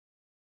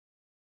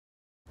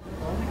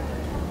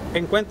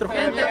Encuentro.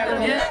 Gente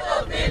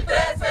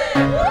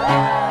 2013.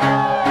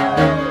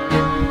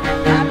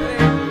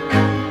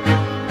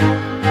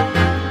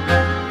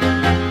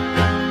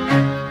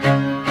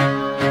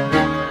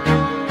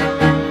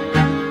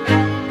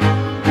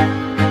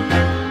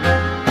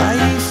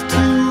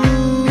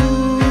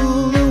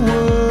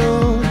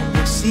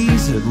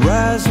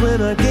 Rise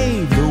when I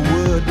gave the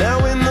word.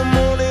 Now in the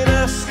morning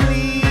I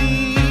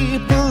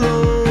sleep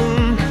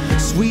alone.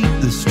 Sweep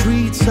the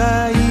streets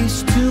I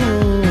used to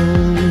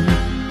own.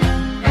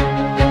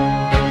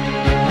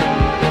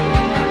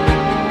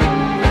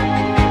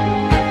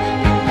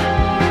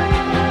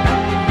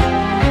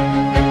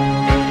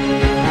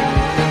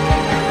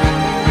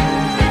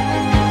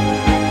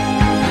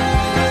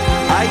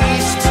 I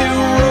used to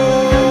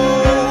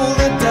roll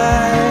the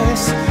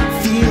dice,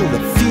 feel the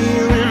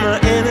fear in my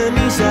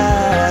enemy's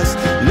eyes.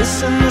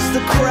 Listen as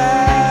the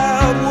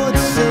crowd would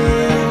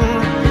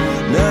sing.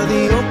 Now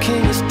the old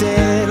king is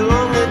dead,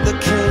 long live the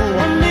king.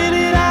 One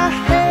minute I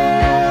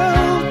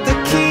held the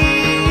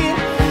key,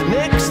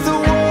 next the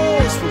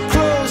walls were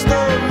closed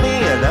on me,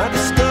 and I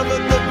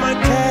discovered that my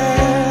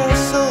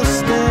castle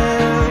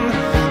stand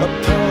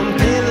upon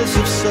pillars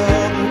of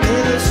salt and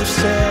pillars of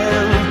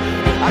sand.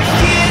 I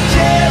hear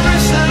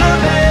Jerusalem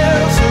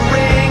bells are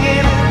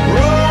ringing,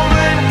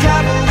 Roman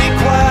cavalry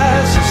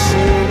choirs are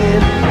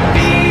singing.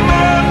 Be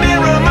my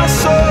mirror, my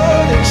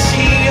sword and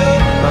shield,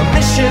 my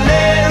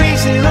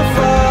missionaries in a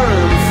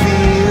foreign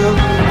field.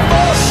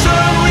 For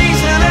some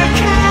reason I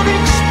can't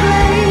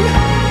explain,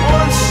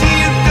 once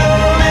you've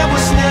gone it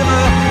was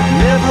never,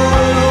 never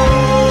an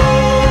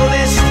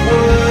honest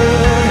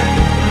word.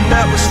 And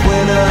that was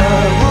when I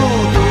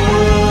ruled the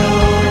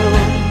world.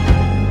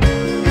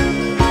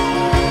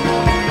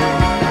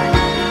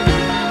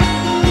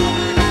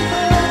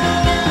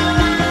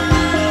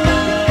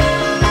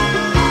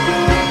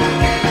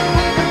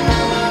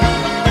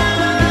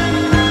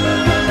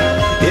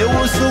 It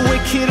was the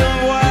wicked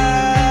and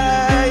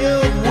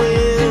wild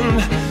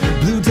wind,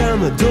 blew down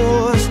the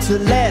doors to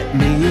let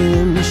me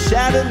in.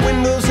 Shattered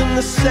windows and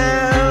the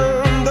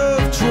sound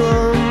of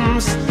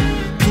drums.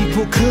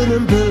 People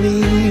couldn't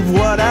believe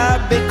what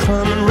I'd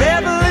become. And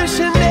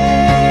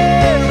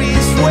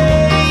revolutionaries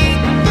wait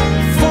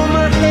for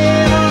my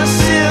head on a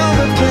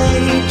silver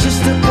plate,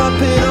 just a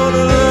puppet on a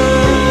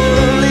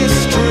lonely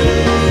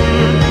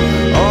string.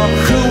 Oh,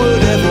 who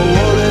would ever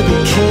want to be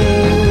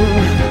king?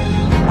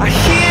 I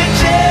hear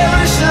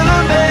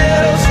Jerusalem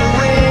bells are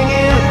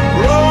ringing,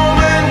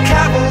 Roman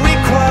cavalry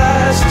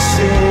choirs are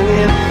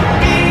singing.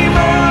 Be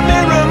my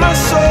mirror, my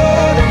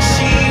sword and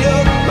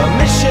shield, my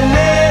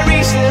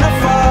missionaries in a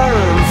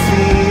foreign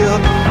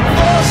field.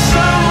 For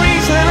some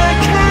reason I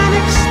can't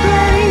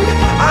explain,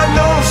 I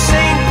know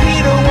St.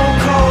 Peter won't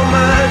call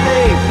my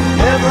name,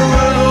 never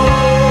an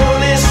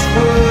honest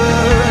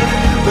word.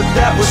 But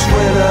that was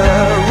when I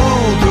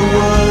ruled the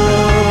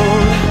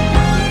world.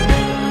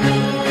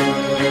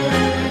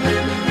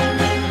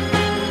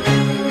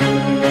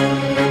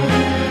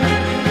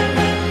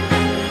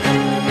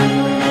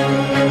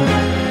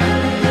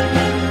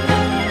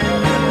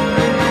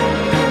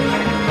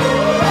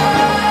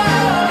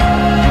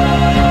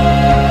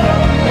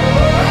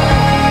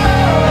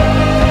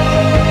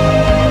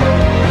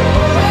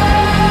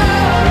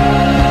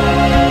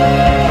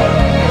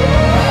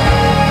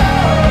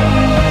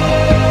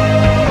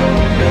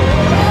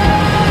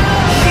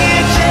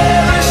 Hear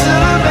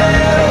Jerusalem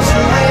bells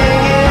are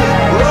ringing,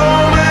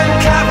 Roman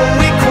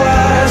cavalry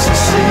choirs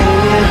are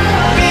singing.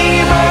 Be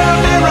my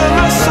mirror,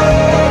 my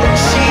sword and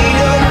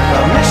shield,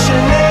 my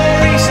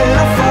missionaries in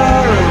a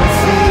foreign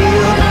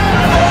field.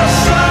 For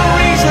some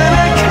reason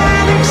I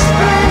can't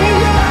explain,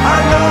 I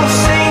know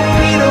St.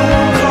 Peter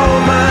won't call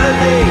my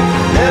name,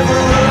 never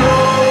an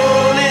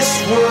honest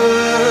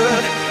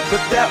word.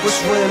 But that was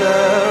when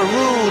I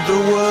ruled the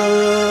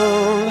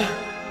world.